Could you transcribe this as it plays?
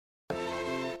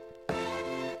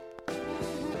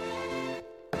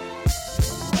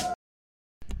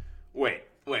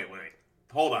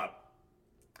Hold up.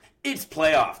 It's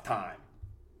playoff time.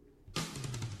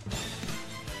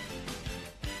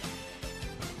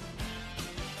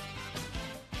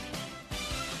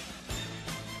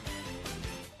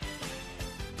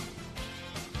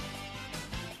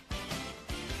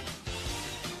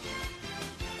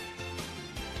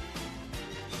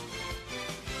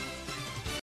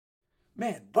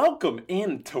 Man, welcome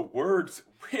into Words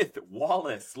with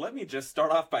Wallace. Let me just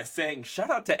start off by saying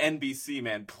shout out to NBC,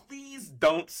 man. Please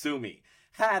don't sue me.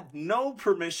 Had no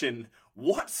permission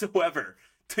whatsoever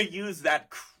to use that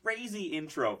crazy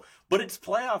intro, but it's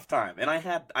playoff time, and I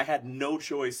had no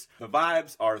choice. The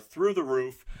vibes are through the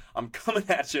roof. I'm coming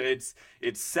at you. It's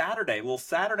Saturday, little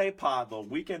Saturday pod, little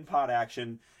weekend pod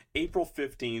action. April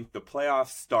 15th, the playoffs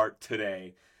start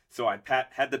today, so I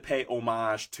had to pay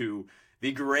homage to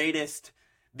the greatest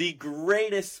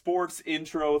sports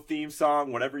intro theme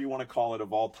song, whatever you want to call it,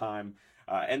 of all time.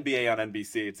 NBA on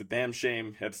NBC. It's a damn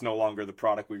shame it's no longer the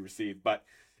product we received. But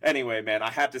anyway, man, I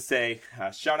had to say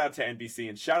shout out to NBC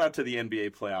and shout out to the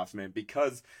NBA playoffs, man,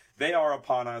 because they are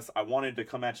upon us. I wanted to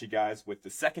come at you guys with the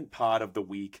second pod of the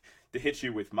week to hit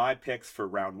you with my picks for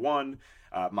round one,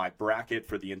 my bracket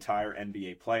for the entire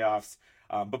NBA playoffs.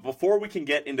 But before we can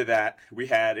get into that, we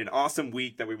had an awesome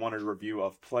week that we wanted to review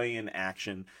of play-in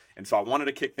action. And so I wanted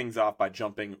to kick things off by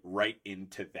jumping right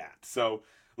into that. So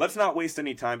let's not waste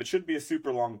any time. It shouldn't be a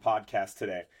super long podcast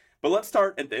today. But let's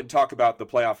start and talk about the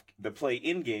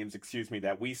play-in games,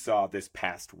 that we saw this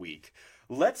past week.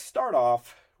 Let's start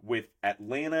off with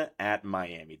Atlanta at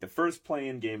Miami. The first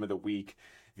play-in game of the week,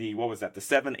 the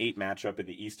 7-8 matchup in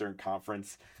the Eastern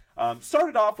Conference.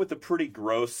 Started off with a pretty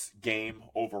gross game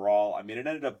overall. I mean, it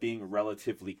ended up being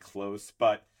relatively close,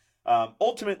 but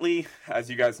ultimately,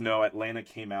 as you guys know, Atlanta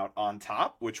came out on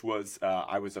top, which was,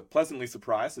 I was pleasantly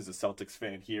surprised as a Celtics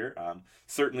fan here.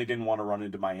 Certainly didn't want to run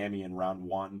into Miami in round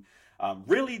one.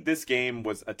 Really, this game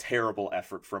was a terrible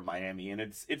effort from Miami, and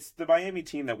it's the Miami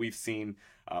team that we've seen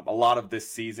a lot of this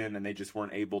season, and they just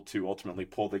weren't able to ultimately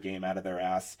pull the game out of their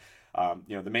ass.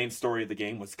 The main story of the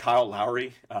game was Kyle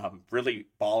Lowry really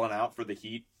balling out for the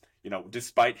Heat.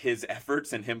 Despite his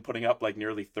efforts and him putting up like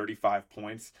nearly 35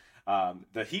 points,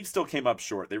 the Heat still came up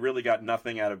short. They really got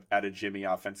nothing out of Jimmy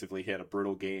offensively. He had a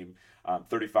brutal game,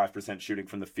 35% shooting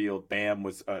from the field. Bam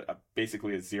was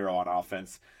basically a zero on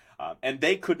offense. And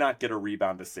they could not get a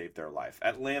rebound to save their life.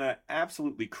 Atlanta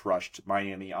absolutely crushed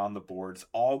Miami on the boards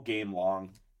all game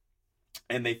long.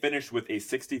 And they finished with a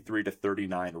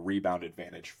 63-39 rebound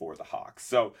advantage for the Hawks.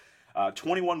 So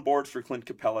 21 boards for Clint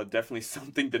Capella, definitely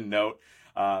something to note.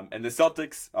 And the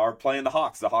Celtics are playing the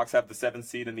Hawks. The Hawks have the 7th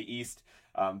seed in the East.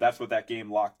 That's what that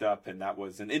game locked up, and that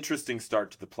was an interesting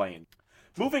start to the play-in.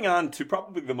 Moving on to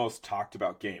probably the most talked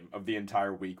about game of the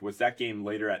entire week was that game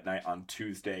later at night on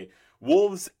Tuesday,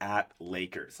 Wolves at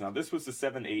Lakers. Now, this was the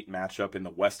 7-8 matchup in the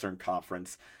Western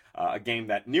Conference. A game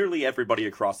that nearly everybody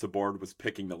across the board was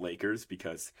picking the Lakers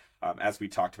because, as we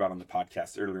talked about on the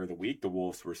podcast earlier in the week, the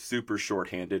Wolves were super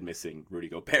shorthanded, missing Rudy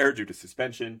Gobert due to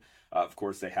suspension. Of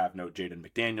course, they have no Jaden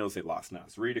McDaniels. They lost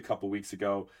Naz Reid a couple weeks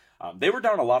ago. They were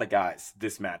down a lot of guys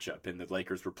this matchup, and the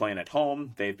Lakers were playing at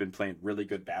home. They've been playing really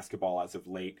good basketball as of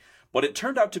late, but it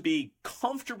turned out to be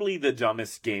comfortably the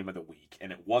dumbest game of the week,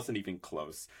 and it wasn't even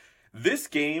close. This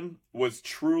game was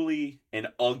truly an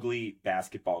ugly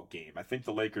basketball game. I think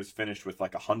the Lakers finished with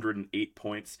like 108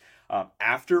 points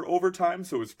after overtime,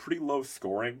 so it was pretty low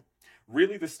scoring.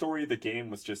 Really, the story of the game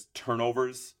was just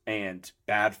turnovers and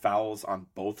bad fouls on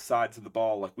both sides of the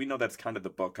ball. Like, we know that's kind of the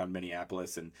book on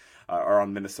Minneapolis or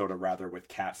on Minnesota, rather, with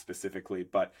Cat specifically.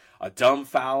 But a dumb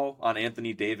foul on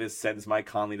Anthony Davis sends Mike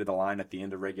Conley to the line at the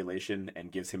end of regulation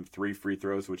and gives him 3 free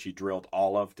throws, which he drilled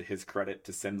all of, to his credit,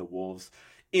 to send the Wolves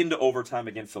into overtime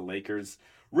against the Lakers.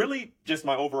 Really, just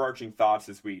my overarching thoughts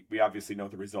is we obviously know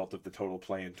the result of the total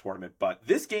play-in tournament, but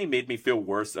this game made me feel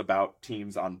worse about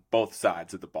teams on both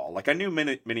sides of the ball. Like, I knew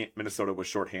Minnesota was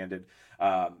shorthanded,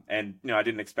 and I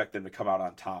didn't expect them to come out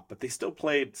on top, but they still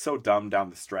played so dumb down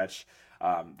the stretch.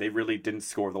 They really didn't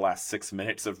score the last 6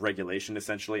 minutes of regulation,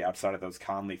 essentially, outside of those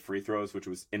Conley free throws, which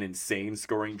was an insane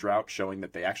scoring drought, showing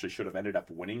that they actually should have ended up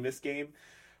winning this game.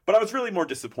 But I was really more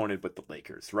disappointed with the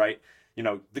Lakers, right?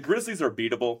 The Grizzlies are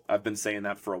beatable. I've been saying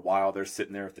that for a while. They're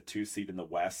sitting there at the 2 seed in the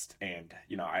West. And,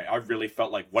 I really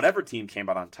felt like whatever team came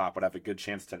out on top would have a good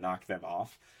chance to knock them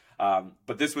off.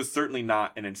 But this was certainly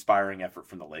not an inspiring effort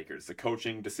from the Lakers. The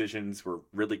coaching decisions were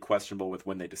really questionable with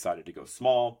when they decided to go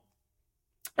small.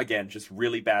 Again, just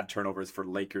really bad turnovers for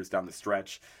Lakers down the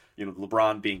stretch.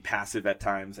 LeBron being passive at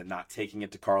times and not taking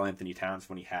it to Karl Anthony Towns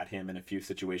when he had him in a few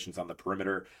situations on the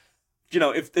perimeter.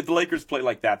 If the Lakers play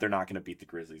like that, they're not going to beat the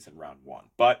Grizzlies in round one.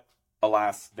 But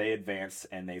alas, they advance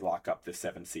and they lock up the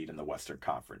 7th seed in the Western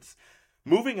Conference.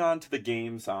 Moving on to the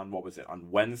games on,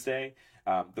 on Wednesday.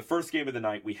 The first game of the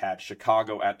night, we had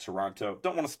Chicago at Toronto.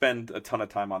 Don't want to spend a ton of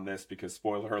time on this because,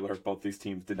 spoiler alert, both these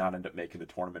teams did not end up making the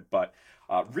tournament. But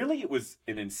really, it was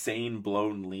an insane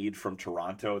blown lead from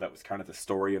Toronto. That was kind of the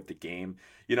story of the game.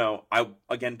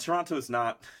 Toronto is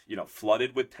not,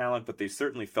 flooded with talent, but they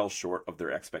certainly fell short of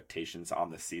their expectations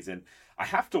on the season. I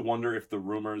have to wonder if the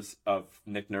rumors of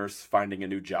Nick Nurse finding a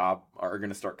new job are going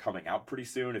to start coming out pretty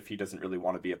soon, if he doesn't really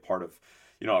want to be a part of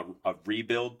a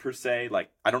rebuild per se.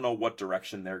 Like, I don't know what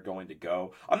direction they're going to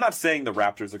go. I'm not saying the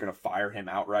Raptors are going to fire him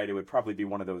outright. It would probably be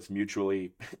one of those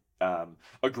mutually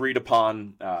agreed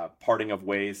upon parting of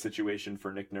ways situation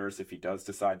for Nick Nurse if he does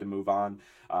decide to move on,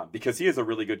 because he is a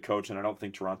really good coach, and I don't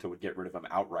think Toronto would get rid of him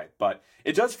outright. But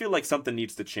it does feel like something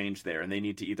needs to change there, and they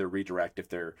need to either redirect if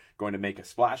they're going to make a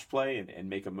splash play and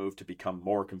make a move to become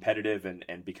more competitive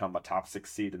and become a top 6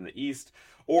 seed in the East,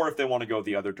 or if they want to go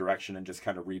the other direction and just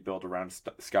kind of rebuild around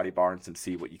Scotty Barnes and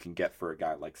see what you can get for a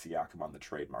guy like Siakam on the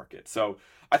trade market. So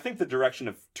I think the direction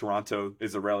of Toronto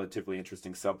is a relatively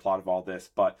interesting subplot of all this.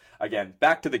 But again,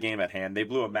 back to the game at hand, they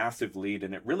blew a massive lead,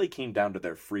 and it really came down to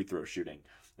their free throw shooting.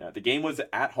 The game was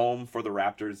at home for the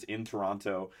Raptors in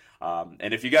Toronto.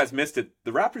 And if you guys missed it,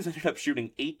 the Raptors ended up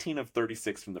shooting 18 of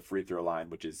 36 from the free throw line,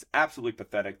 which is absolutely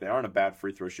pathetic. They aren't a bad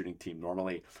free throw shooting team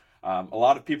normally. A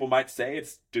lot of people might say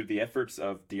it's due to the efforts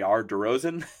of DeMar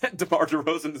DeRozan. DeMar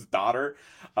DeRozan's daughter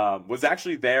was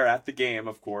actually there at the game,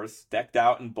 of course, decked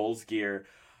out in Bulls gear.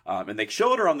 And they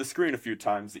showed her on the screen a few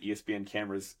times. The ESPN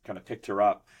cameras kind of picked her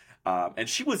up. And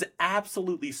she was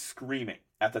absolutely screaming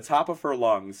at the top of her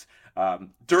lungs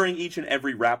during each and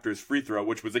every Raptors free throw,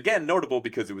 which was, again, notable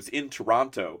because it was in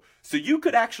Toronto. So you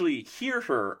could actually hear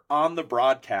her on the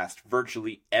broadcast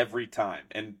virtually every time.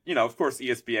 And, of course,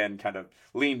 ESPN kind of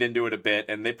leaned into it a bit,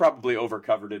 and they probably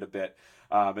overcovered it a bit.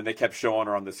 And they kept showing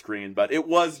her on the screen. But it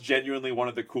was genuinely one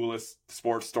of the coolest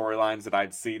sports storylines that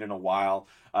I'd seen in a while.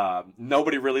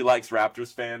 Nobody really likes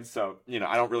Raptors fans, so,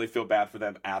 I don't really feel bad for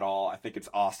them at all. I think it's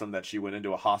awesome that she went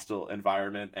into a hostile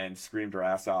environment and screamed her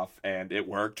ass off, and it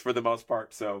worked for the most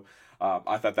part. So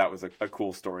I thought that was a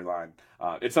cool storyline.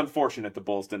 It's unfortunate the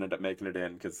Bulls didn't end up making it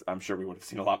in, because I'm sure we would have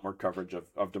seen a lot more coverage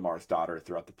of DeMar's daughter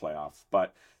throughout the playoffs.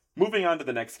 But moving on to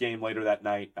the next game later that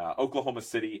night, Oklahoma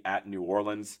City at New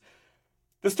Orleans.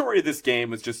 The story of this game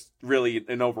was just really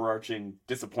an overarching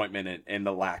disappointment in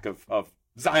the lack of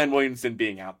Zion Williamson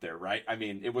being out there, right? I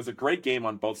mean, it was a great game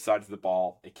on both sides of the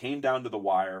ball. It came down to the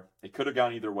wire. It could have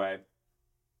gone either way.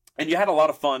 And you had a lot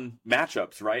of fun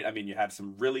matchups, right? I mean, you had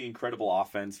some really incredible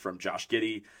offense from Josh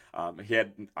Giddey.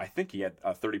 I think he had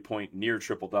a 30-point near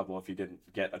triple-double if he didn't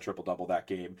get a triple-double that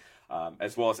game,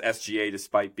 as well as SGA,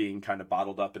 despite being kind of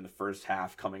bottled up in the first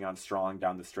half, coming on strong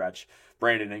down the stretch.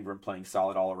 Brandon Ingram playing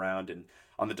solid all around. And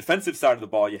on the defensive side of the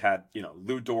ball, you had,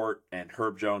 Lou Dort and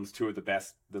Herb Jones, two of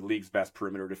the league's best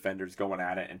perimeter defenders, going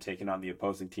at it and taking on the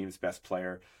opposing team's best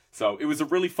player. So it was a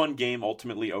really fun game.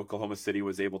 Ultimately, Oklahoma City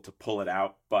was able to pull it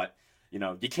out. But,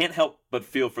 you can't help but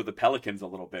feel for the Pelicans a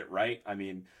little bit, right? I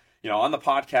mean, on the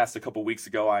podcast a couple weeks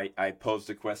ago, I posed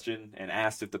a question and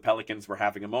asked if the Pelicans were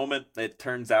having a moment. It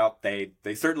turns out they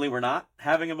certainly were not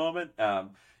having a moment.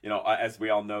 As we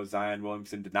all know, Zion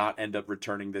Williamson did not end up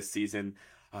returning this season.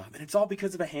 And it's all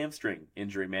because of a hamstring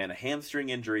injury, man. A hamstring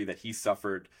injury that he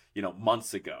suffered,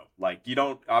 months ago. Like,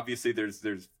 obviously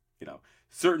there's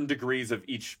certain degrees of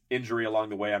each injury along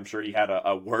the way. I'm sure he had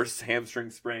a worse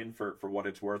hamstring sprain for what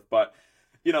it's worth. But,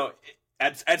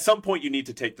 at some point you need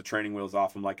to take the training wheels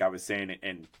off him, like I was saying,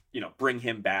 and bring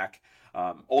him back.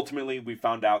 Ultimately, we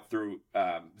found out through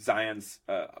Zion's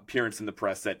appearance in the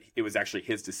press that it was actually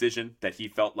his decision, that he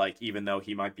felt like even though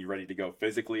he might be ready to go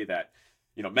physically, that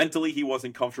mentally he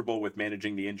wasn't comfortable with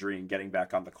managing the injury and getting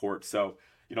back on the court. So,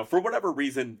 for whatever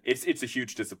reason, it's a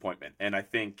huge disappointment. And I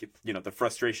think, the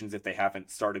frustrations, if they haven't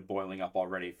started boiling up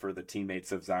already for the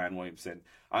teammates of Zion Williamson,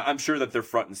 I'm sure that they're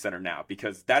front and center now,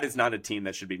 because that is not a team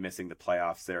that should be missing the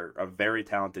playoffs. They're a very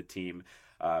talented team.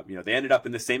 They ended up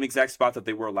in the same exact spot that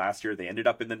they were last year. They ended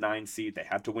up in the 9 seed. They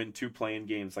had to win 2 play-in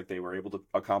games like they were able to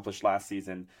accomplish last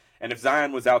season. And if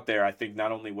Zion was out there, I think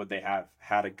not only would they have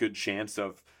had a good chance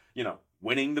of,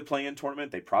 winning the play-in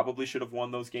tournament, they probably should have won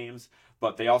those games,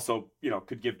 but they also,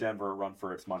 could give Denver a run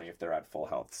for its money if they're at full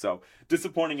health. So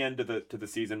disappointing end to the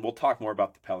season. We'll talk more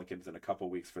about the Pelicans in a couple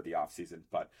weeks for the offseason,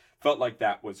 but felt like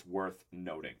that was worth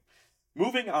noting.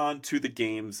 Moving on to the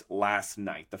games last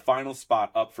night, the final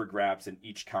spot up for grabs in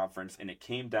each conference, and it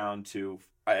came down to,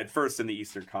 at first in the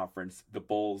Eastern Conference, the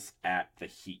Bulls at the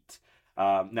Heat.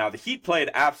 Now, the Heat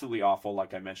played absolutely awful,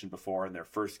 like I mentioned before, in their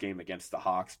first game against the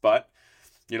Hawks, but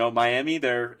Miami,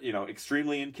 they're,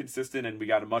 extremely inconsistent, and we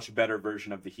got a much better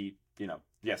version of the Heat,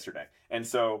 yesterday. And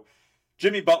so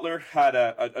Jimmy Butler had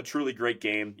a truly great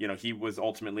game. He was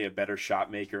ultimately a better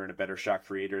shot maker and a better shot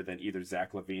creator than either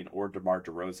Zach LaVine or DeMar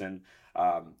DeRozan.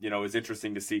 It was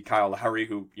interesting to see Kyle Lowry,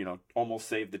 who, almost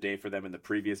saved the day for them in the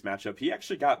previous matchup. He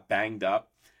actually got banged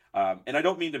up. And I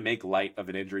don't mean to make light of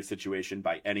an injury situation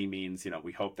by any means.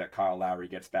 We hope that Kyle Lowry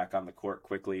gets back on the court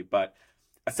quickly, but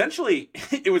essentially,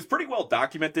 it was pretty well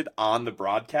documented on the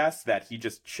broadcast that he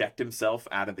just checked himself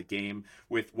out of the game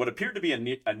with what appeared to be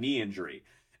a knee injury.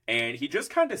 And he just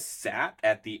kind of sat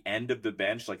at the end of the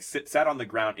bench, like sat on the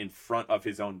ground in front of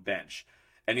his own bench.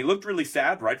 And he looked really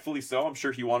sad, rightfully so. I'm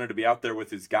sure he wanted to be out there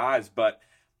with his guys, but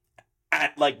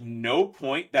at no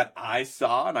point that I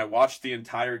saw, and I watched the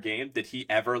entire game, did he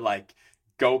ever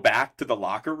go back to the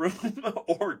locker room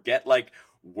or get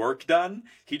work done.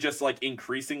 He just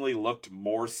increasingly looked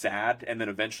more sad, and then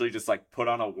eventually just put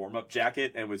on a warm-up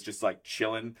jacket and was just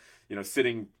chilling,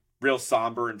 sitting real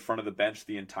somber in front of the bench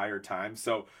the entire time.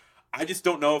 So I just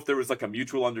don't know if there was a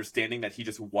mutual understanding that he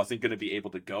just wasn't going to be able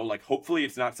to go. Hopefully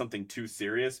it's not something too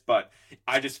serious, but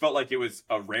I just felt like it was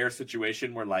a rare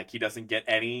situation where he doesn't get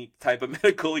any type of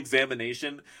medical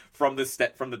examination from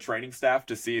the training staff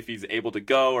to see if he's able to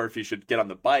go or if he should get on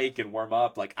the bike and warm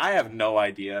up. I have no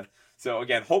idea. So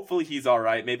again, hopefully he's all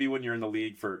right. Maybe when you're in the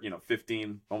league for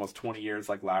 15, almost 20 years,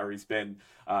 like Lowry's been,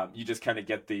 you just kind of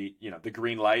get the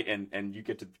green light and you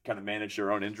get to kind of manage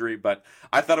your own injury. But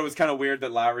I thought it was kind of weird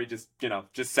that Lowry just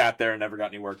sat there and never got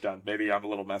any work done. Maybe I'm a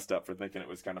little messed up for thinking it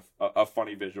was kind of a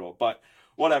funny visual, but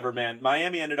whatever, man.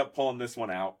 Miami ended up pulling this one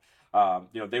out.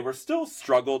 They were still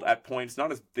struggled at points.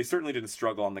 They certainly didn't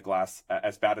struggle on the glass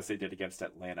as bad as they did against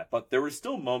Atlanta, but there were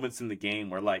still moments in the game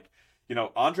where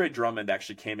Andre Drummond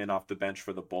actually came in off the bench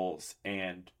for the Bulls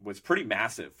and was pretty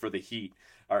massive for the Heat,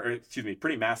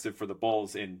 pretty massive for the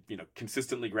Bulls in,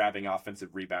 consistently grabbing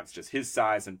offensive rebounds, just his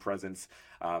size and presence.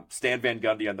 Stan Van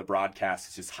Gundy on the broadcast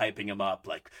is just hyping him up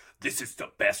this is the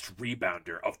best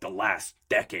rebounder of the last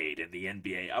decade in the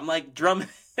NBA. I'm like, Drummond,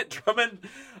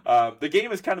 the game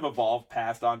has kind of evolved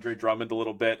past Andre Drummond a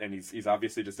little bit, and he's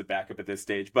obviously just a backup at this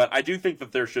stage. But I do think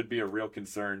that there should be a real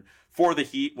concern for the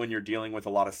Heat when you're dealing with a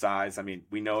lot of size. I mean,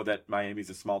 we know that Miami's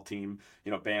a small team.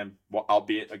 Bam,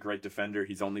 albeit a great defender,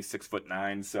 he's only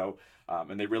 6'9", so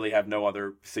and they really have no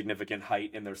other significant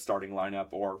height in their starting lineup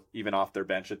or even off their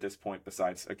bench at this point.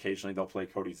 Besides, occasionally they'll play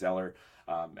Cody Zeller.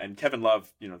 And Kevin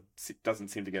Love, doesn't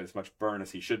seem to get as much burn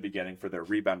as he should be getting for their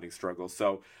rebounding struggles.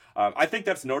 So I think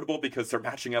that's notable because they're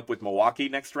matching up with Milwaukee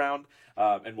next round,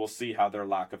 and we'll see how their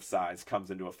lack of size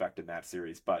comes into effect in that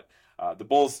series. But the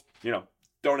Bulls,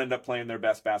 don't end up playing their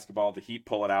best basketball. The Heat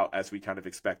pull it out as we kind of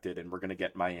expected, and we're going to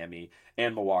get Miami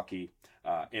and Milwaukee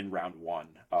in round one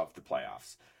of the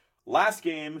playoffs. Last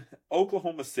game,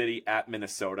 Oklahoma City at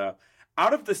Minnesota.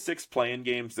 Out of the 6 play-in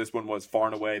games, this one was far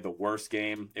and away the worst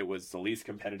game. It was the least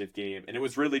competitive game, and it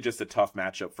was really just a tough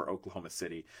matchup for Oklahoma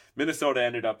City. Minnesota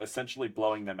ended up essentially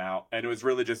blowing them out, and it was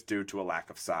really just due to a lack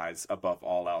of size above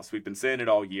all else. We've been saying it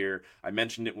all year. I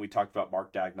mentioned it when we talked about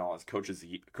Mark Dagnall as coach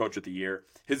of the year.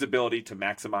 His ability to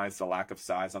maximize the lack of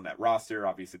size on that roster.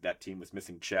 Obviously, that team was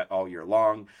missing Chet all year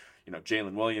long.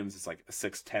 Jalen Williams is a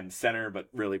 6'10" center, but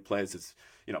really plays as,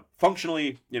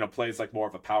 functionally, plays more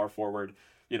of a power forward.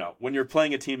 When you're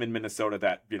playing a team in Minnesota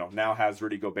that, now has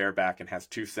Rudy Gobert back and has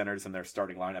 2 centers in their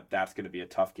starting lineup, that's going to be a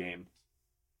tough game.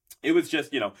 It was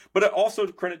just, but also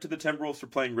credit to the Timberwolves for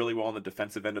playing really well on the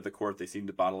defensive end of the court. They seemed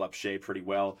to bottle up Shea pretty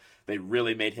well. They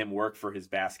really made him work for his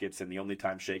baskets, and the only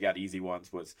time Shea got easy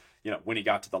ones was, when he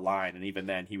got to the line, and even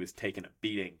then he was taking a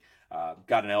beating.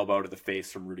 Got an elbow to the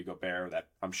face from Rudy Gobert that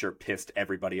I'm sure pissed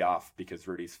everybody off because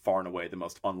Rudy's far and away the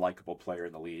most unlikable player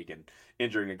in the league, and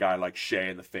injuring a guy like Shea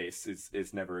in the face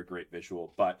is never a great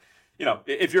visual. But,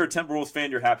 if you're a Timberwolves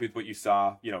fan, you're happy with what you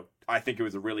saw. I think it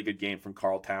was a really good game from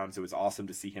Karl Towns. It was awesome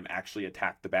to see him actually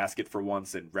attack the basket for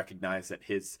once and recognize that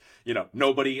his,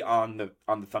 nobody on the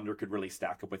Thunder could really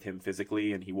stack up with him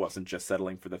physically, and he wasn't just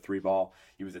settling for the 3 ball.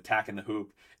 He was attacking the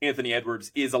hoop. Anthony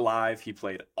Edwards is alive. He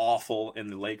played awful in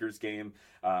the Lakers game.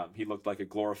 He looked like a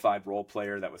glorified role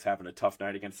player that was having a tough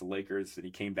night against the Lakers, and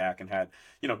he came back and had,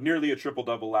 nearly a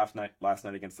triple-double last night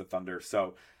against the Thunder.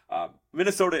 So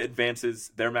Minnesota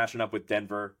advances. They're matching up with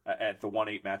Denver at the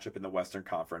 1-8 matchup in the Western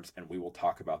Conference, and we will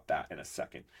talk about that in a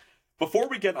second. Before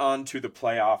we get on to the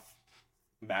playoff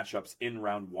matchups in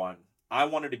round 1, I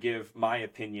wanted to give my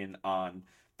opinion on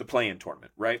the play-in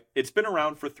tournament, right? It's been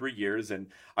around for 3 years, and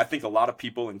I think a lot of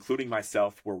people, including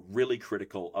myself, were really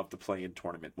critical of the play-in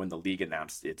tournament when the league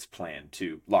announced its plan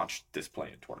to launch this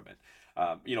play-in tournament.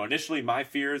 Initially my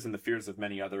fears and the fears of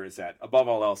many others is that above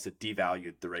all else, it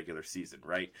devalued the regular season,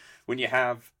 right? When you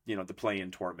have, the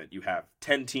play-in tournament, you have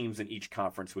 10 teams in each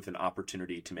conference with an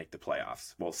opportunity to make the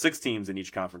playoffs. Well, 6 teams in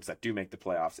each conference that do make the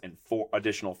playoffs and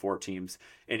 4 teams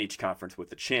in each conference with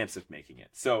the chance of making it.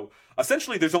 So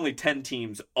essentially there's only 10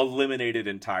 teams eliminated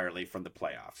entirely from the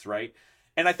playoffs, right?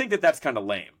 And I think that that's kind of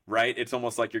lame, right? It's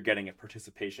almost like you're getting a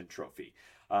participation trophy.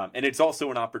 And it's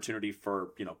also an opportunity for,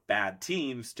 bad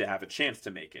teams to have a chance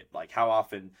to make it. Like how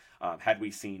often had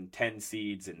we seen 10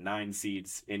 seeds and 9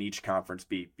 seeds in each conference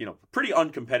be, pretty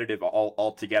uncompetitive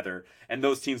altogether. And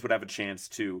those teams would have a chance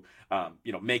to,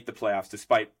 make the playoffs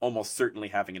despite almost certainly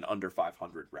having an under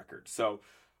 500 record. So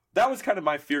that was kind of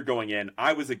my fear going in.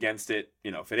 I was against it.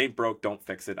 If it ain't broke, don't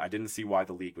fix it. I didn't see why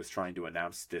the league was trying to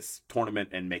announce this tournament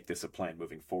and make this a plan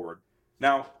moving forward.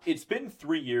 Now, it's been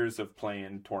 3 years of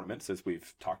playing tournaments, as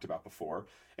we've talked about before.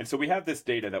 And so we have this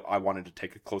data that I wanted to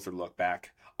take a closer look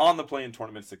back on the play-in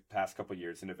tournaments the past couple of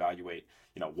years and evaluate,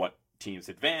 what teams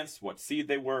advanced, what seed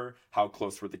they were, how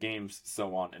close were the games,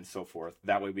 so on and so forth.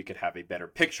 That way we could have a better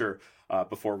picture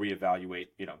before we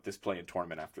evaluate, this play-in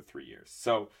tournament after 3 years.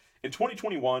 So in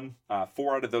 2021,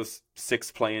 4 out of those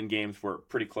 6 play-in games were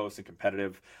pretty close and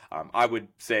competitive. I would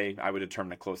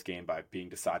determine a close game by being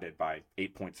decided by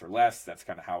 8 points or less. That's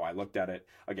kind of how I looked at it.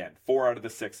 Again, 4 out of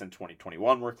the 6 in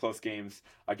 2021 were close games.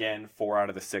 Again, 4 out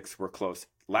of the 6 were close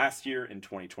last year in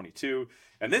 2022.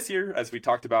 And this year, as we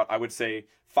talked about, I would say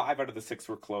 5 out of the 6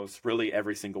 were close. Really,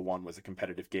 every single one was a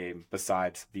competitive game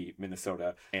besides the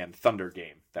Minnesota and Thunder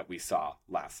game that we saw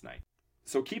last night.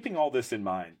 So keeping all this in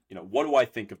mind, what do I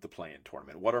think of the play-in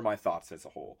tournament? What are my thoughts as a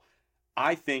whole?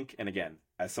 I think, and again,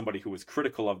 as somebody who was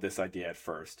critical of this idea at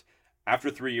first,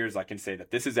 after 3 years, I can say that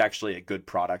this is actually a good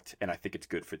product, and I think it's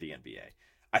good for the NBA.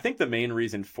 I think the main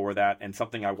reason for that, and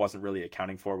something I wasn't really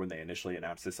accounting for when they initially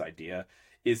announced this idea,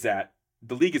 is that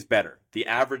the league is better. The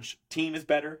average team is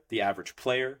better. The average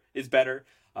player is better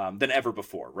than ever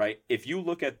before, right? If you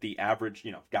look at the average,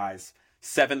 guys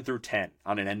 7 through 10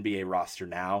 on an NBA roster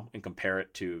now and compare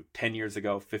it to 10 years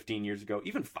ago, 15 years ago,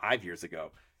 even 5 years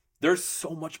ago, there's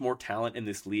so much more talent in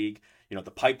this league.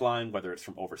 The pipeline, whether it's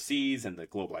from overseas and the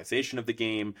globalization of the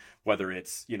game, whether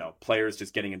it's, players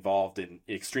just getting involved in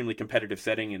extremely competitive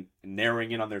setting and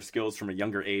narrowing in on their skills from a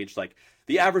younger age. Like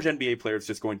the average NBA player is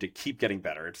just going to keep getting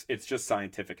better. It's just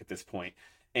scientific at this point.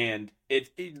 And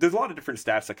there's a lot of different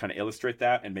stats that kind of illustrate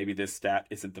that. And maybe this stat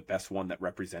isn't the best one that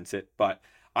represents it, but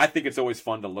I think it's always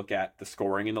fun to look at the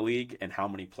scoring in the league and how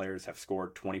many players have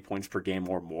scored 20 points per game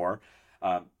or more.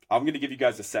 I'm going to give you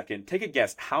guys a second. Take a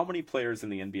guess. How many players in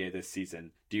the NBA this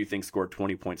season do you think scored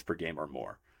 20 points per game or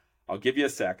more? I'll give you a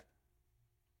sec.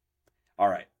 All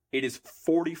right. It is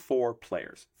 44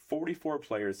 players. 44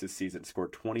 players this season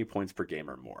scored 20 points per game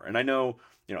or more. And I know,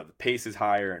 the pace is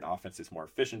higher and offense is more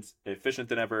efficient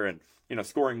than ever. And,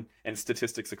 scoring and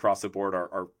statistics across the board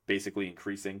are basically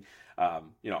increasing,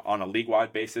 on a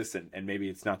league-wide basis. And maybe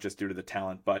it's not just due to the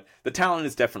talent, but the talent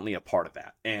is definitely a part of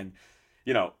that. And,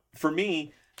 for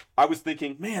me, I was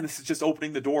thinking, man, this is just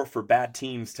opening the door for bad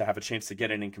teams to have a chance to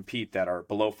get in and compete that are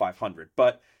below 500.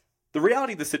 But the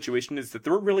reality of the situation is that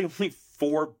there were really only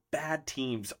 4 bad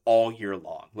teams all year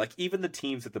long. Like even the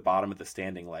teams at the bottom of the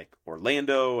standing, like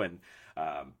Orlando and,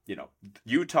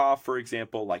 Utah, for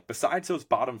example, like besides those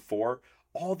bottom 4,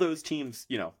 all those teams,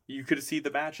 you could see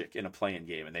the magic in a play-in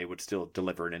game and they would still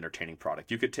deliver an entertaining product.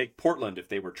 You could take Portland if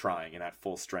they were trying and at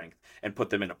full strength and put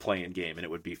them in a play-in game and it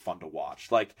would be fun to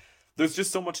watch. Like there's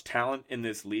just so much talent in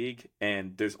this league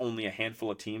and there's only a handful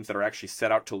of teams that are actually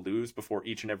set out to lose before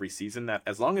each and every season, that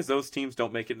as long as those teams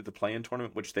don't make it into the play-in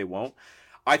tournament, which they won't,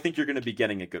 I think you're going to be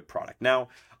getting a good product. Now,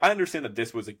 I understand that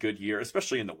this was a good year,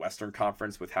 especially in the Western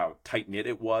Conference with how tight-knit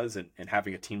it was and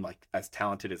having a team like as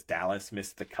talented as Dallas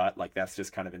miss the cut. Like that's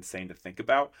just kind of insane to think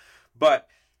about. But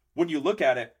when you look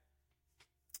at it,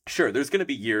 sure, there's going to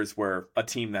be years where a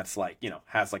team that's like,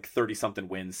 has like 30-something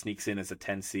wins, sneaks in as a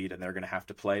 10 seed, and they're going to have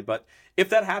to play. But if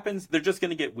that happens, they're just going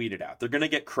to get weeded out. They're going to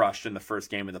get crushed in the first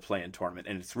game of the play-in tournament,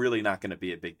 and it's really not going to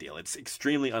be a big deal. It's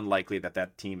extremely unlikely that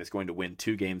that team is going to win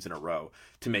 2 games in a row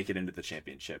to make it into the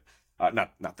championship.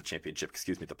 Not the championship,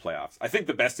 the playoffs. I think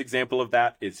the best example of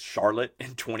that is Charlotte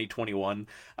in 2021.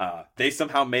 They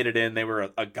somehow made it in. They were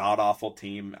a god-awful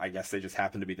team. I guess they just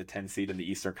happened to be the 10 seed in the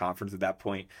Eastern Conference at that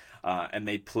point. And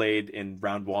they played in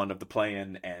round 1 of the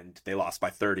play-in, and they lost by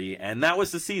 30. And that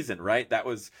was the season, right? That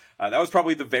was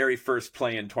probably the very first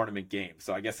play-in tournament game.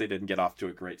 So I guess they didn't get off to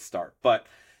a great start. But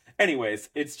anyways,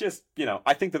 it's just,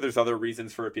 I think that there's other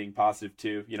reasons for it being positive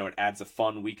too. It adds a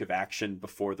fun week of action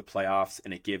before the playoffs,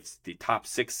 and it gives the top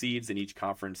 6 seeds in each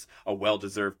conference a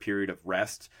well-deserved period of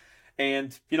rest.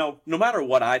 And, no matter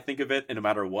what I think of it and no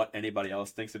matter what anybody else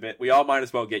thinks of it, we all might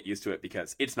as well get used to it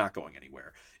because it's not going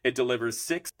anywhere. It delivers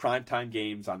 6 primetime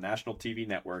games on national TV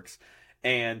networks,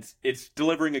 and it's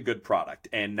delivering a good product.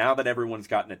 And now that everyone's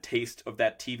gotten a taste of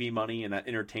that TV money and that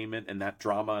entertainment and that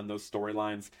drama and those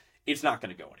storylines, it's not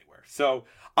going to go anywhere. So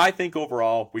I think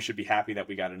overall we should be happy that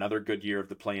we got another good year of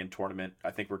the play-in tournament. I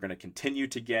think we're going to continue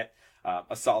to get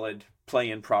a solid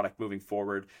play-in product moving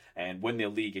forward, and when the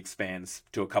league expands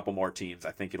to a couple more teams,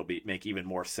 I think it'll make even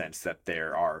more sense that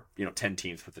there are 10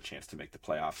 teams with a chance to make the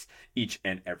playoffs each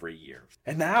and every year.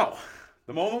 And now,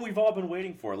 the moment we've all been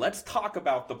waiting for. Let's talk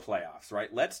about the playoffs,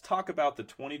 right? Let's talk about the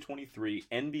 2023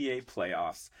 NBA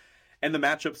playoffs and the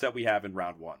matchups that we have in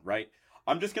round 1, right?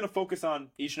 I'm just going to focus on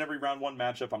each and every round 1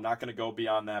 matchup. I'm not going to go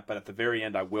beyond that, but at the very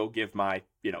end, I will give my,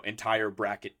 entire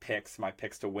bracket picks, my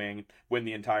picks to win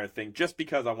the entire thing, just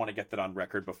because I want to get that on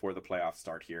record before the playoffs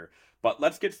start here. But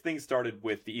let's get things started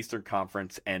with the Eastern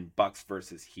Conference and Bucks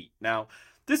versus Heat. Now,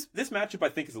 this matchup I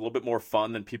think is a little bit more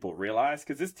fun than people realize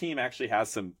because this team actually has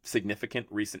some significant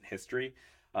recent history.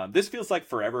 This feels like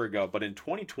forever ago, but in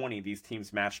 2020, these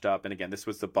teams matched up, and again, this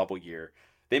was the bubble year.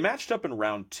 They matched up in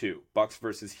round 2, Bucks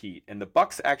versus Heat, and the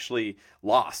Bucks actually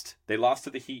lost. They lost to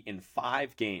the Heat in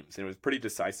 5 games, and it was pretty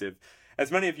decisive.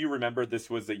 As many of you remember, this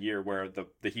was the year where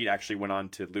the Heat actually went on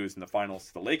to lose in the finals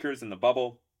to the Lakers in the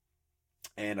bubble,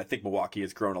 and I think Milwaukee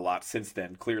has grown a lot since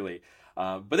then, clearly.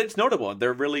 But it's notable.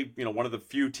 They're really, one of the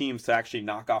few teams to actually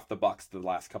knock off the Bucks the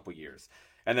last couple years.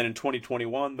 And then in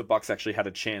 2021, the Bucks actually had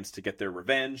a chance to get their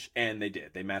revenge, and they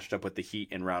did. They matched up with the Heat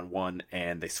in round 1,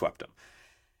 and they swept them.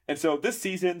 And so this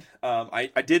season, I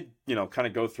did, kind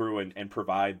of go through and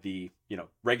provide the,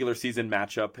 regular season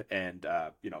matchup and,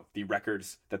 the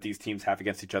records that these teams have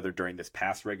against each other during this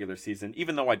past regular season,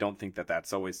 even though I don't think that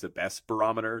that's always the best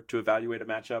barometer to evaluate a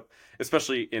matchup,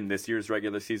 especially in this year's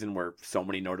regular season where so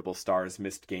many notable stars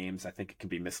missed games. I think it can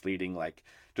be misleading. Like,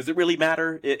 does it really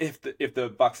matter if the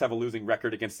Bucks have a losing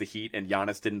record against the Heat and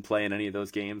Giannis didn't play in any of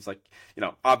those games? Like,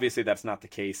 obviously that's not the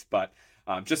case, but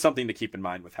just something to keep in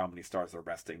mind with how many stars are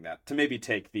resting, that to maybe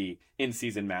take the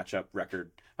in-season matchup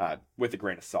record with a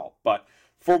grain of salt. But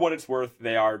for what it's worth,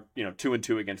 they are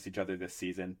 2-2 against each other this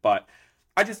season. But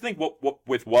I just think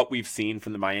with what we've seen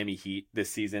from the Miami Heat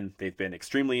this season, they've been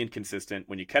extremely inconsistent.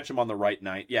 When you catch them on the right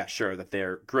night, yeah, sure, that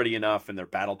they're gritty enough and they're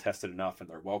battle-tested enough and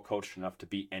they're well-coached enough to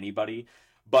beat anybody.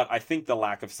 But I think the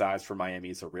lack of size for Miami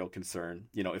is a real concern.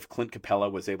 If Clint Capella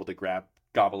was able to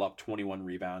gobble up 21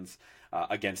 rebounds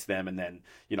against them, and then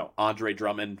Andre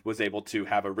Drummond was able to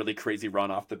have a really crazy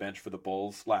run off the bench for the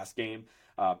Bulls last game,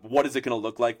 what is it going to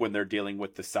look like when they're dealing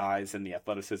with the size and the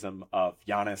athleticism of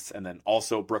Giannis and then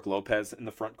also Brook Lopez in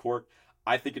the front court?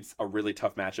 I think it's a really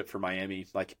tough matchup for Miami.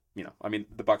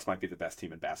 The Bucks might be the best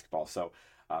team in basketball, so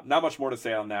not much more to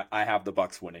say on that. I have the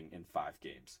Bucks winning in 5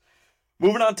 games.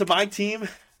 Moving on to my team,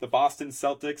 the Boston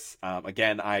Celtics.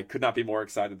 Again, I could not be more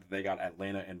excited that they got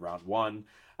Atlanta in round 1.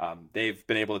 They've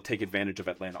been able to take advantage of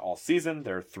Atlanta all season.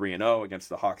 They're 3-0 against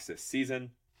the Hawks this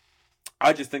season.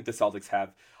 I just think the Celtics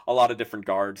have a lot of different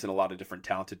guards and a lot of different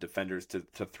talented defenders to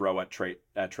throw at Trae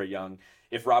Young.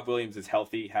 If Rob Williams is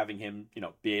healthy, having him,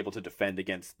 be able to defend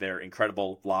against their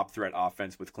incredible lob threat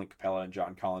offense with Clint Capella and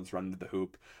John Collins running to the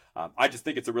hoop, I just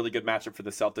think it's a really good matchup for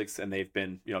the Celtics, and they've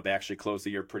been, they actually closed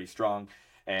the year pretty strong,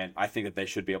 and I think that they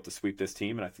should be able to sweep this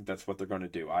team, and I think that's what they're going to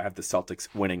do. I have the Celtics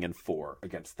winning in 4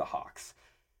 against the Hawks.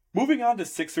 Moving on to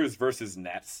Sixers versus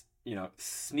Nets.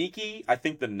 Sneaky, I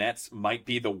think the Nets might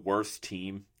be the worst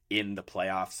team in the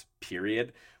playoffs,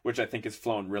 period, which I think has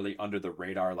flown really under the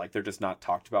radar. Like, they're just not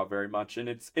talked about very much, and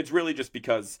it's really just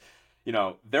because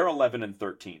they're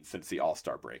 11-13 since the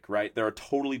All-Star break, right? They're a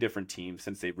totally different team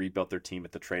since they rebuilt their team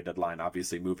at the trade deadline,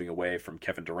 obviously moving away from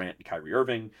Kevin Durant and Kyrie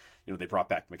Irving. They brought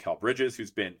back Mikal Bridges,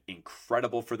 who's been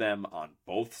incredible for them on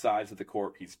both sides of the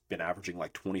court. He's been averaging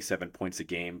like 27 points a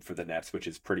game for the Nets, which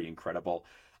is pretty incredible.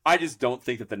 I just don't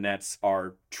think that the Nets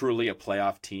are truly a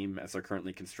playoff team as they're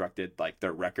currently constructed. Like,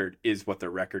 their record is what their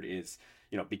record is,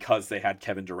 because they had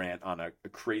Kevin Durant on a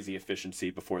crazy efficiency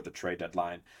before the trade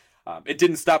deadline. It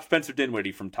didn't stop Spencer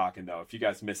Dinwiddie from talking, though. If you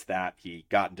guys missed that, he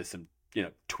got into some,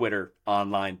 Twitter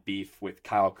online beef with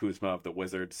Kyle Kuzma of the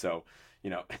Wizards. So,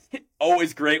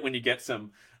 always great when you get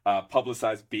some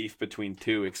publicized beef between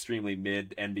two extremely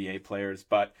mid NBA players.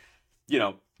 But,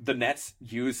 the Nets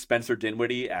use Spencer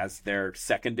Dinwiddie as their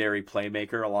secondary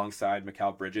playmaker alongside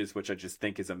Mikal Bridges, which I just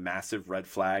think is a massive red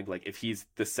flag. Like, if he's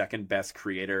the second best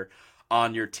creator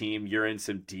on your team, you're in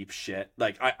some deep shit.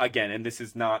 Like, again, and this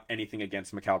is not anything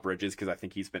against Mikal Bridges, because I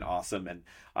think he's been awesome, and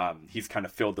he's kind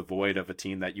of filled the void of a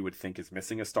team that you would think is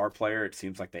missing a star player. It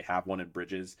seems like they have one in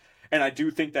Bridges. And I do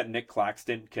think that Nick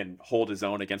Claxton can hold his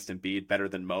own against Embiid better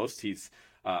than most. He's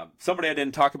somebody I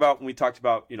didn't talk about when we talked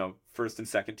about, first and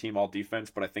second team all defense,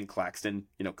 but I think Claxton,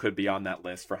 could be on that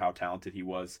list for how talented he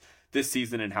was this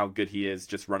season and how good he is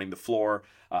just running the floor,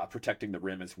 protecting the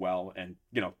rim as well, and,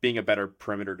 being a better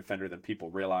perimeter defender than people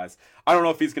realize. I don't know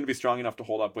if he's going to be strong enough to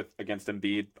hold up against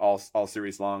Embiid all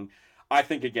series long. I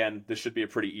think, again, this should be a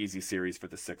pretty easy series for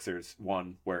the Sixers,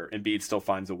 one where Embiid still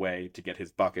finds a way to get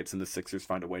his buckets and the Sixers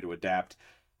find a way to adapt.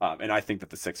 And I think that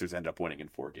the Sixers end up winning in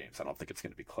 4 games. I don't think it's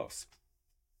going to be close.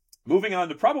 Moving on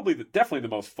to definitely the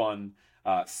most fun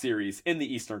series in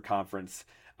the Eastern Conference,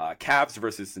 Cavs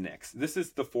versus the Knicks. This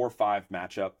is the 4-5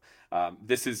 matchup.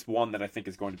 This is one that I think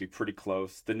is going to be pretty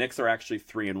close. The Knicks are actually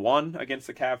 3-1 against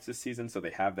the Cavs this season, so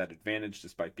they have that advantage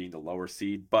despite being the lower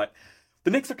seed. But the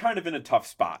Knicks are kind of in a tough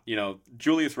spot.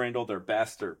 Julius Randle, their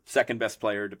best or second best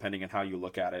player, depending on how you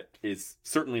look at it, is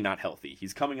certainly not healthy.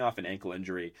 He's coming off an ankle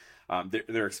injury.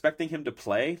 They're expecting him to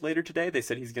play later today. They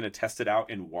said he's going to test it out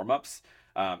in warmups.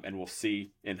 And we'll see,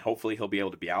 and hopefully he'll be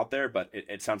able to be out there, but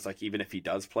it sounds like even if he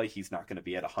does play, he's not going to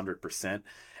be at 100%.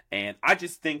 And I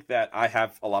just think that I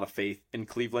have a lot of faith in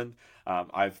Cleveland.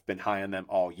 I've been high on them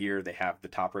all year. They have the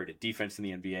top-rated defense in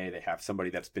the NBA. They have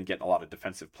somebody that's been getting a lot of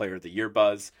Defensive Player of the Year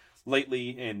buzz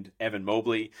lately, and Evan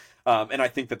Mobley. And I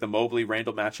think that the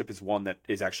Mobley-Randle matchup is one that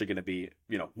is actually going to be,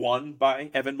 won by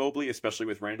Evan Mobley, especially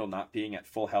with Randle not being at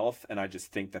full health. And I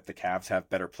just think that the Cavs have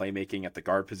better playmaking at the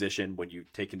guard position when you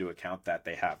take into account that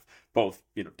they have both,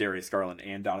 Darius Garland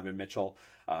and Donovan Mitchell.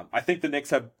 I think the Knicks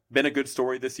have been a good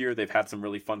story this year. They've had some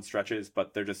really fun stretches,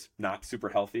 but they're just not super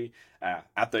healthy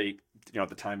at the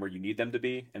time where you need them to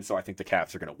be. And so I think the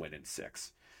Cavs are going to win in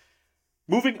 6.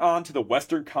 Moving on to the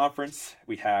Western Conference,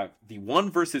 we have the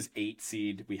 1 versus 8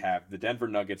 seed. We have the Denver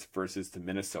Nuggets versus the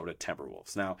Minnesota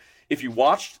Timberwolves. Now, if you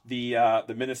watched the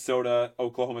Minnesota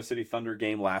Oklahoma City Thunder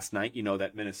game last night, you know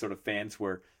that Minnesota fans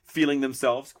were feeling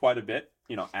themselves quite a bit,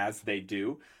 as they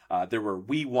do. There were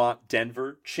 "We Want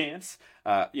Denver" chants,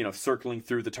 circling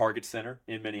through the Target Center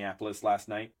in Minneapolis last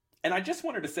night. And I just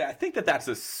wanted to say, I think that that's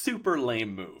a super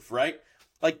lame move, right?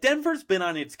 Like, Denver's been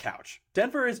on its couch.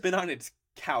 Denver has been on its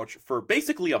couch for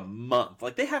basically a month.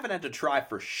 Like, they haven't had to try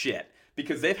for shit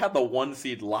because they've had the 1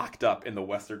 seed locked up in the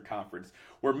Western Conference,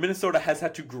 where Minnesota has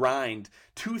had to grind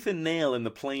tooth and nail in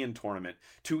the play-in tournament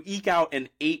to eke out an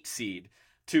 8 seed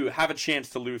to have a chance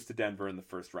to lose to Denver in the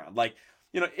first round. Like,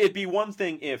 it'd be one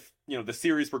thing if, the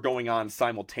series were going on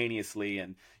simultaneously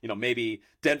and, maybe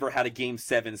Denver had a game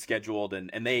 7 scheduled and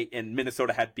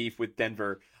Minnesota had beef with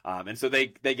Denver. And so they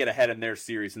get ahead in their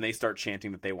series and they start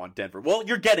chanting that they want Denver. Well,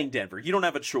 you're getting Denver. You don't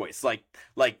have a choice.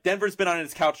 Like Denver's been on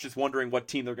its couch just wondering what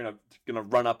team they're going to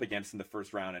run up against in the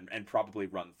first round and probably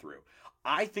run through.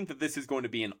 I think that this is going to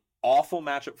be an awful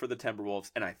matchup for the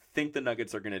Timberwolves. And I think the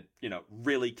Nuggets are going to,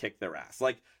 really kick their ass.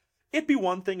 Like, it'd be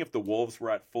one thing if the Wolves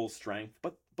were at full strength,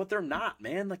 but they're not,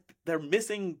 man. Like, they're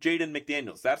missing Jaden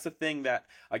McDaniels. That's the thing that,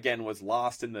 again, was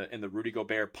lost in the Rudy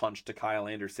Gobert punch to Kyle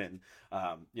Anderson,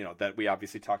 that we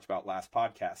obviously talked about last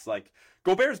podcast. Like,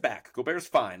 Gobert's back. Gobert's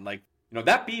fine. Like,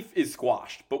 that beef is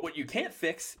squashed. But what you can't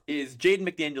fix is Jaden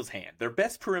McDaniels' hand. Their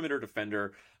best perimeter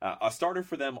defender, a starter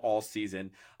for them all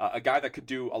season, a guy that could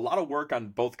do a lot of work on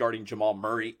both guarding Jamal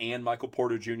Murray and Michael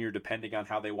Porter Jr., depending on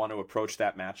how they want to approach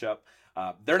that matchup.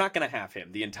 They're not going to have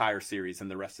him the entire series and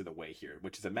the rest of the way here,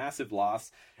 which is a massive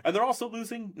loss. And they're also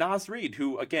losing Naz Reid,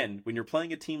 who, again, when you're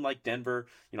playing a team like Denver,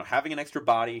 having an extra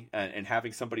body and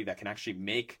having somebody that can actually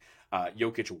make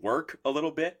Jokic work a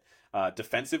little bit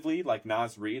defensively, like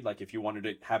Naz Reid. Like, if you wanted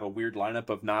to have a weird lineup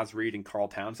of Naz Reid and Karl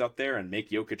Towns out there and make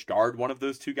Jokic guard one of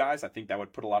those two guys, I think that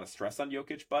would put a lot of stress on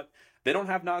Jokic, but they don't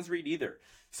have Naz Reid either.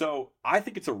 So I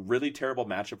think it's a really terrible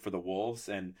matchup for the Wolves.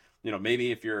 And,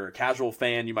 maybe if you're a casual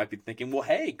fan, you might be thinking, well,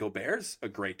 hey, Gobert's a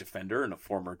great defender and a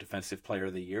former Defensive Player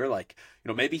of the Year. Like,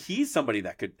 maybe he's somebody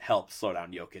that could help slow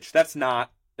down Jokic. That's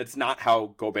not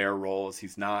how Gobert rolls.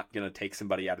 He's not going to take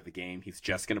somebody out of the game. He's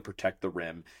just going to protect the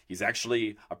rim. He's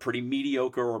actually a pretty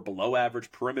mediocre or below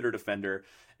average perimeter defender.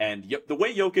 And the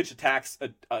way Jokic attacks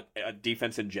a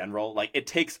defense in general, like, it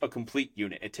takes a complete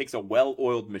unit. It takes a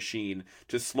well-oiled machine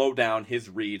to slow down his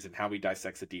reads and how he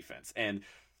dissects a defense. And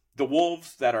the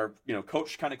Wolves that are,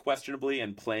 coached kind of questionably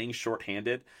and playing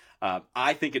shorthanded,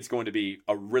 I think it's going to be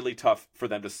a really tough for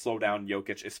them to slow down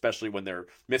Jokic, especially when they're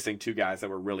missing 2 guys that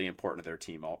were really important to their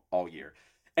team all year.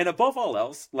 And above all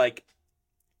else, like,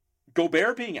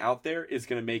 Gobert being out there is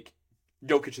going to make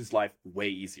Jokic's life way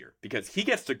easier because he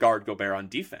gets to guard Gobert on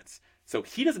defense. So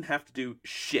he doesn't have to do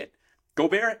shit.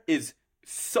 Gobert is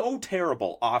so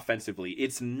terrible offensively,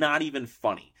 it's not even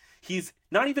funny. He's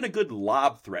not even a good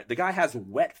lob threat. The guy has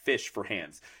wet fish for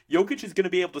hands. Jokic is going to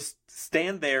be able to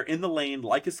stand there in the lane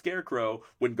like a scarecrow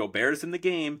when Gobert's in the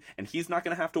game, and he's not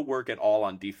going to have to work at all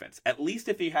on defense. At least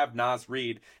if you have Naz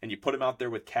Reid and you put him out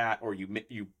there with Cat, or you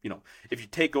know, if you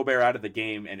take Gobert out of the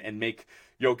game and make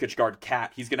Jokic guard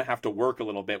Cat, he's going to have to work a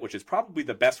little bit, which is probably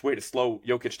the best way to slow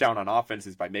Jokic down on offense,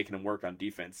 is by making him work on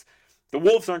defense. The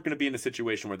Wolves aren't going to be in a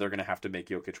situation where they're going to have to make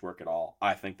Jokic work at all.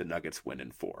 I think the Nuggets win in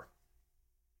 4.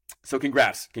 So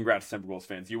congrats Timberwolves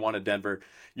fans. You wanted Denver.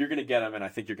 You're going to get them, and I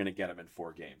think you're going to get them in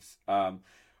 4 games.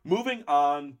 Moving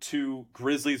on to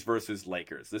Grizzlies versus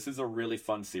Lakers. This is a really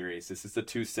fun series. This is the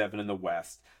 2-7 in the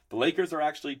West. The Lakers are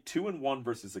actually 2-1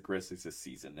 versus the Grizzlies this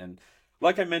season. And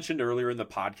like I mentioned earlier in the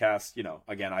podcast, you know,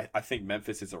 again, I think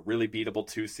Memphis is a really beatable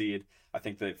 2 seed. I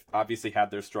think they've obviously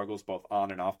had their struggles both on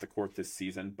and off the court this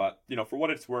season. But, you know, for what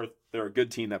it's worth, they're a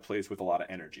good team that plays with a lot of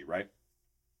energy, right?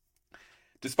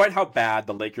 Despite how bad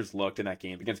the Lakers looked in that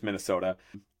game against Minnesota,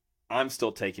 I'm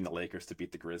still taking the Lakers to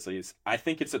beat the Grizzlies. I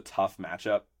think it's a tough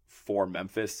matchup for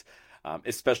Memphis,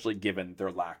 especially given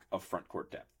their lack of front court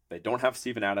depth. They don't have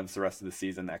Steven Adams the rest of the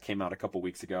season. That came out a couple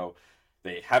weeks ago.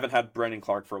 They haven't had Brandon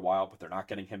Clark for a while, but they're not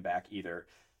getting him back either.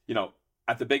 You know,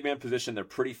 at the big man position, they're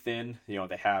pretty thin. You know,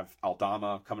 they have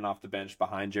Aldama coming off the bench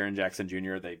behind Jaren Jackson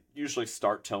Jr. They usually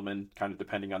start Tillman, kind of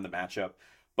depending on the matchup.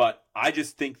 But I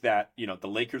just think that, you know, the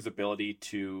Lakers' ability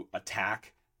to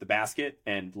attack the basket,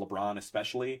 and LeBron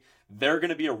especially, they're going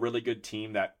to be a really good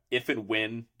team that if and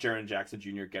when Jaren Jackson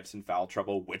Jr. gets in foul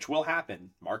trouble, which will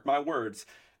happen, mark my words,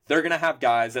 they're going to have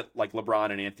guys that, like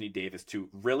LeBron and Anthony Davis, to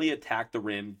really attack the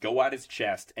rim, go at his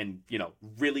chest, and, you know,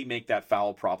 really make that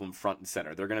foul problem front and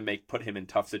center. They're going to put him in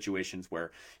tough situations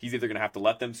where he's either going to have to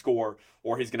let them score,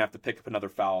 or he's going to have to pick up another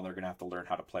foul, and they're going to have to learn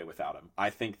how to play without him. I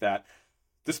think that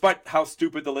despite how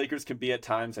stupid the Lakers can be at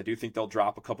times, I do think they'll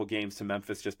drop a couple games to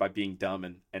Memphis just by being dumb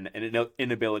and an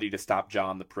inability to stop Ja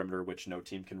on the perimeter, which no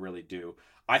team can really do.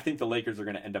 I think the Lakers are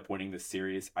going to end up winning this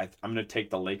series. I'm going to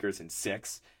take the Lakers in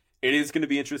 6. It is going to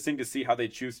be interesting to see how they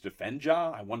choose to defend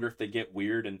Ja. I wonder if they get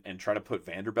weird and try to put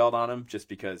Vanderbilt on him, just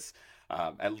because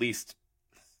at least,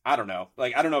 I don't know.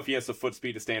 Like, I don't know if he has the foot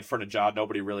speed to stay in front of Ja.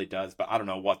 Nobody really does, but I don't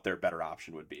know what their better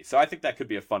option would be. So I think that could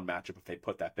be a fun matchup if they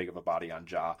put that big of a body on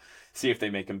Ja. See if they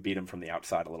make him beat him from the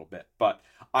outside a little bit. But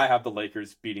I have the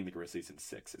Lakers beating the Grizzlies in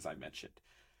 6, as I mentioned.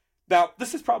 Now,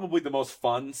 this is probably the most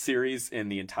fun series in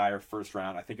the entire first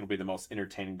round. I think it'll be the most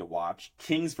entertaining to watch.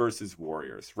 Kings versus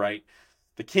Warriors, right?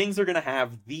 The Kings are going to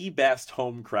have the best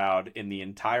home crowd in the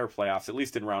entire playoffs, at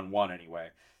least in round 1 anyway.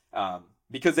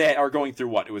 Because they are going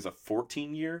through it was a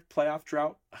 14-year playoff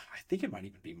drought. I think it might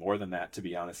even be more than that, to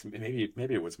be honest. Maybe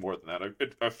it was more than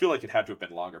that. I feel like it had to have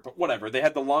been longer, but whatever. They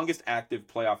had the longest active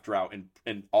playoff drought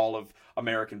in all of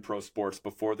American pro sports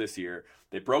before this year.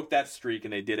 They broke that streak,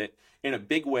 and they did it in a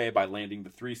big way by landing the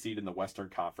 3 seed in the Western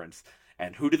Conference.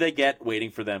 And who do they get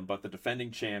waiting for them but the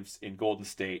defending champs in Golden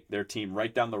State, their team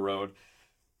right down the road?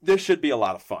 This should be a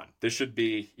lot of fun. This should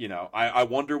be, you know, I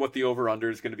wonder what the over-under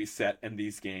is going to be set in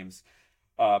these games.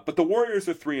 But the Warriors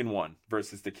are 3-1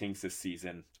 versus the Kings this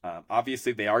season.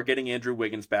 Obviously, they are getting Andrew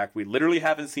Wiggins back. We literally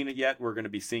haven't seen it yet. We're going to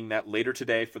be seeing that later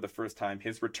today for the first time,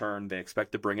 his return. They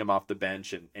expect to bring him off the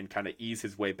bench and kind of ease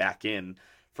his way back in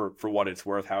for what it's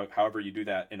worth. However you do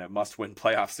that in a must-win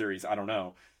playoff series, I don't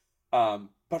know.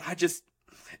 But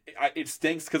it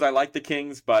stinks because I like the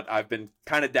Kings, but I've been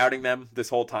kind of doubting them this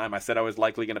whole time. I said I was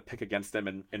likely going to pick against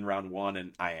them in round 1,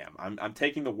 and I am. I'm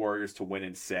taking the Warriors to win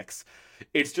in 6.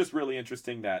 It's just really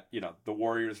interesting that, you know, the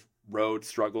Warriors' road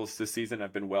struggles this season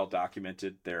have been well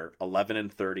documented. They're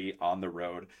 11-30 on the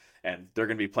road, and they're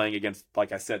going to be playing against,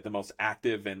 like I said, the most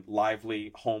active and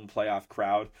lively home playoff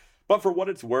crowd. But for what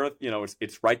it's worth, you know,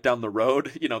 it's right down the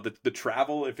road. You know, the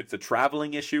travel, if it's a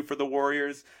traveling issue for the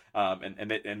Warriors,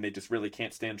 and they just really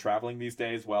can't stand traveling these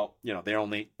days, well, you know, they're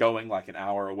only going like an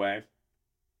hour away.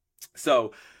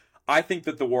 So I think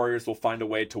that the Warriors will find a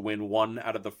way to win 1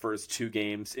 out of the first 2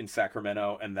 games in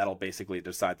Sacramento, and that'll basically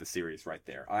decide the series right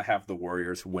there. I have the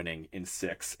Warriors winning in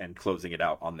 6 and closing it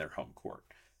out on their home court.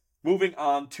 Moving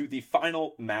on to the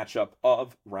final matchup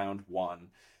of round 1,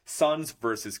 Suns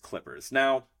versus Clippers.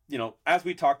 Now, you know, as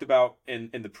we talked about in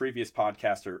the previous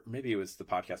podcast, or maybe it was the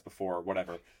podcast before or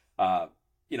whatever,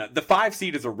 you know, the 5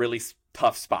 seed is a really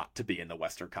tough spot to be in the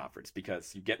Western Conference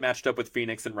because you get matched up with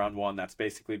Phoenix in round 1. That's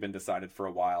basically been decided for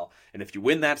a while. And if you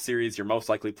win that series, you're most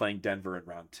likely playing Denver in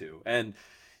round 2. And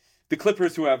the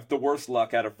Clippers, who have the worst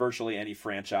luck out of virtually any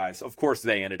franchise, of course,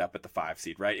 they ended up at the 5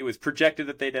 seed, right? It was projected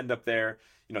that they'd end up there.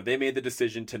 They made the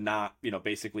decision to not,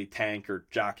 basically tank or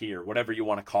jockey or whatever you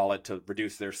want to call it to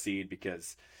reduce their seed,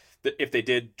 because if they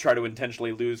did try to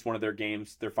intentionally lose one of their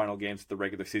games, their final games of the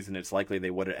regular season, it's likely they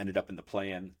would have ended up in the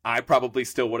play-in. I probably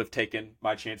still would have taken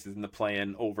my chances in the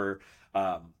play-in over,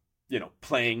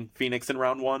 playing Phoenix in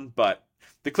round 1, but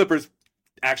the Clippers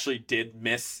actually did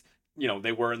miss.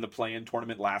 They were in the play-in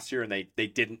tournament last year and they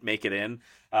didn't make it in.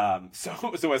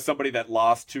 So as somebody that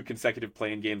lost 2 consecutive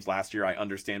play-in games last year, I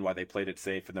understand why they played it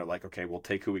safe, and they're like, okay, we'll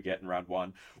take who we get in round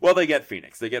 1. Well, they get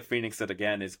Phoenix. They get Phoenix that,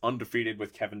 again, is undefeated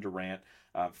with Kevin Durant.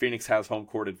 Phoenix has home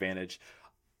court advantage.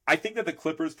 I think that the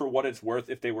Clippers, for what it's worth,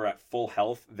 if they were at full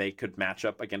health, they could match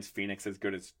up against Phoenix as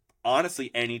good as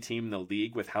honestly any team in the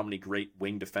league with how many great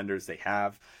wing defenders they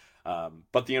have.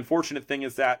 But the unfortunate thing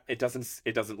is that it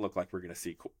doesn't look like we're going to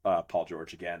see Paul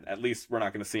George again. At least we're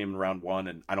not going to see him in round 1,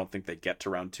 and I don't think they get to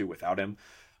round 2 without him.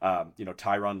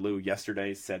 Tyronn Lue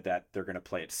yesterday said that they're going to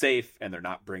play it safe and they're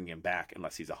not bringing him back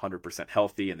unless he's 100%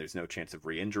 healthy and there's no chance of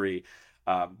re-injury,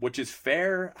 which is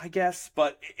fair, I guess.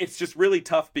 But it's just really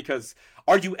tough because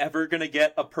are you ever going to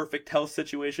get a perfect health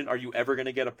situation? Are you ever going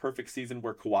to get a perfect season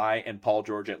where Kawhi and Paul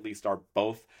George at least are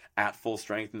both at full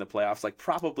strength in the playoffs? Like,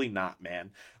 probably not,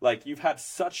 man. Like, you've had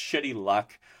such shitty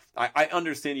luck. I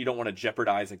understand you don't want to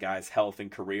jeopardize a guy's health and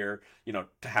career,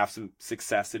 to have some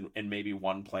success in maybe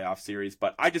one playoff series,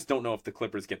 but I just don't know if the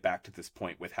Clippers get back to this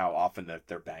point with how often that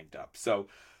they're banged up. So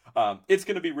it's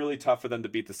going to be really tough for them to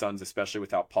beat the Suns, especially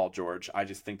without Paul George. I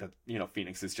just think that,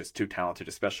 Phoenix is just too talented,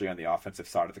 especially on the offensive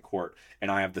side of the court, and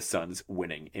I have the Suns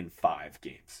winning in 5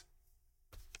 games.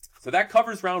 So that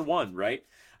covers round 1, right?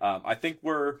 I think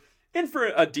we're in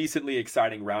for a decently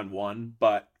exciting round 1,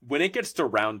 but when it gets to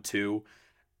round 2,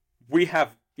 we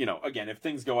have, again, if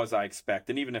things go as I expect,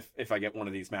 and even if I get one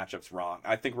of these matchups wrong,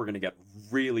 I think we're going to get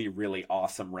really, really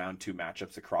awesome round 2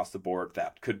 matchups across the board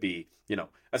that could be,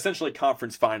 essentially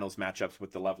conference finals matchups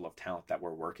with the level of talent that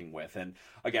we're working with. And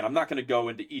again, I'm not going to go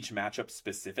into each matchup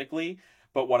specifically,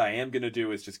 but what I am going to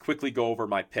do is just quickly go over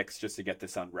my picks just to get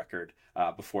this on record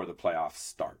before the playoffs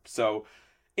start. So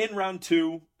in round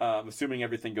 2, assuming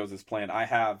everything goes as planned, I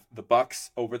have the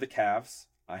Bucks over the Cavs.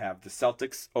 I have the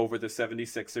Celtics over the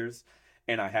 76ers,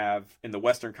 and I have, in the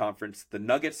Western Conference, the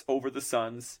Nuggets over the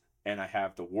Suns, and I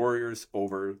have the Warriors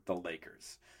over the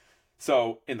Lakers.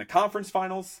 So in the conference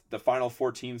finals, the final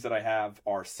 4 teams that I have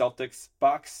are Celtics,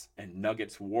 Bucks, and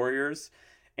Nuggets, Warriors,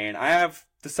 and I have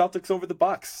the Celtics over the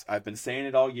Bucks. I've been saying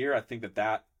it all year. I think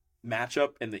that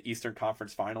matchup in the Eastern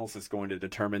Conference Finals is going to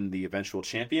determine the eventual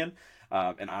champion,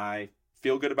 and I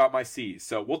feel good about my C's.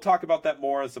 So we'll talk about that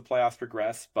more as the playoffs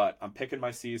progress, but I'm picking my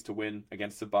C's to win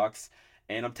against the Bucks,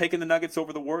 and I'm taking the Nuggets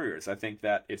over the Warriors. I think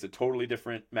that it's a totally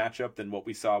different matchup than what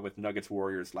we saw with Nuggets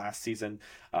Warriors last season.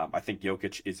 I think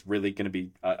Jokic is really going to be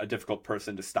a difficult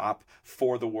person to stop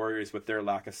for the Warriors with their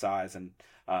lack of size and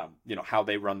how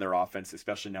they run their offense,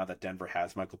 especially now that Denver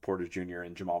has Michael Porter Jr.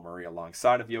 and Jamal Murray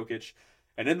alongside of Jokic.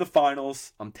 And in the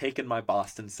finals, I'm taking my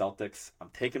Boston Celtics.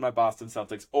 I'm taking my Boston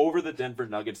Celtics over the Denver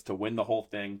Nuggets to win the whole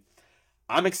thing.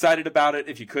 I'm excited about it.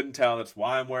 If you couldn't tell, that's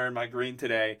why I'm wearing my green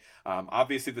today.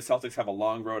 Obviously, the Celtics have a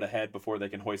long road ahead before they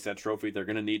can hoist that trophy. They're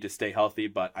going to need to stay healthy,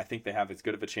 but I think they have as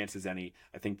good of a chance as any.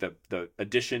 I think the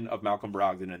addition of Malcolm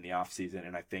Brogdon in the offseason,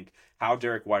 and I think how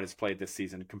Derek White has played this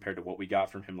season compared to what we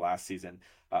got from him last season,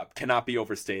 cannot be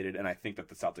overstated. And I think that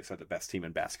the Celtics are the best team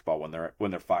in basketball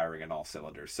when they're firing in all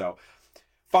cylinders. So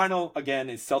final, again,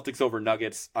 is Celtics over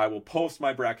Nuggets. I will post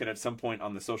my bracket at some point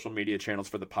on the social media channels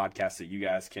for the podcast so you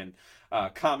guys can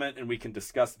comment and we can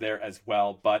discuss there as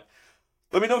well. But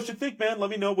let me know what you think, man. Let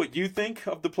me know what you think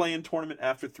of the play-in tournament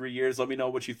after 3 years. Let me know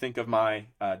what you think of my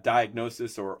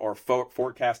diagnosis or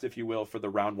forecast, if you will, for the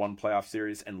round 1 playoff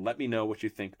series. And let me know what you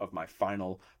think of my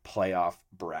final playoff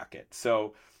bracket.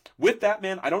 So with that,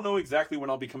 man, I don't know exactly when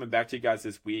I'll be coming back to you guys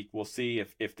this week. We'll see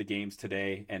if the games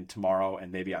today and tomorrow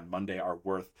and maybe on Monday are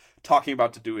worth talking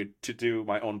about to do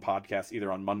my own podcast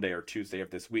either on Monday or Tuesday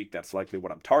of this week. That's likely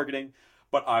what I'm targeting,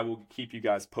 but I will keep you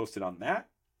guys posted on that.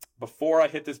 Before I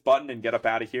hit this button and get up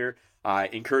out of here, I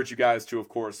encourage you guys to, of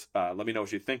course, let me know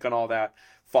what you think on all that.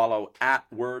 Follow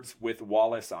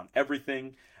 @WordsWithWallace on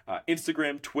everything.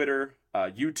 Instagram, Twitter,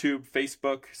 YouTube,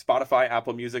 Facebook, Spotify,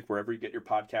 Apple Music, wherever you get your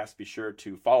podcasts. Be sure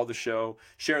to follow the show,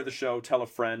 share the show, tell a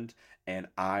friend, and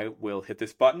I will hit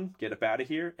this button, get up out of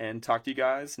here, and talk to you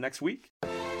guys next week.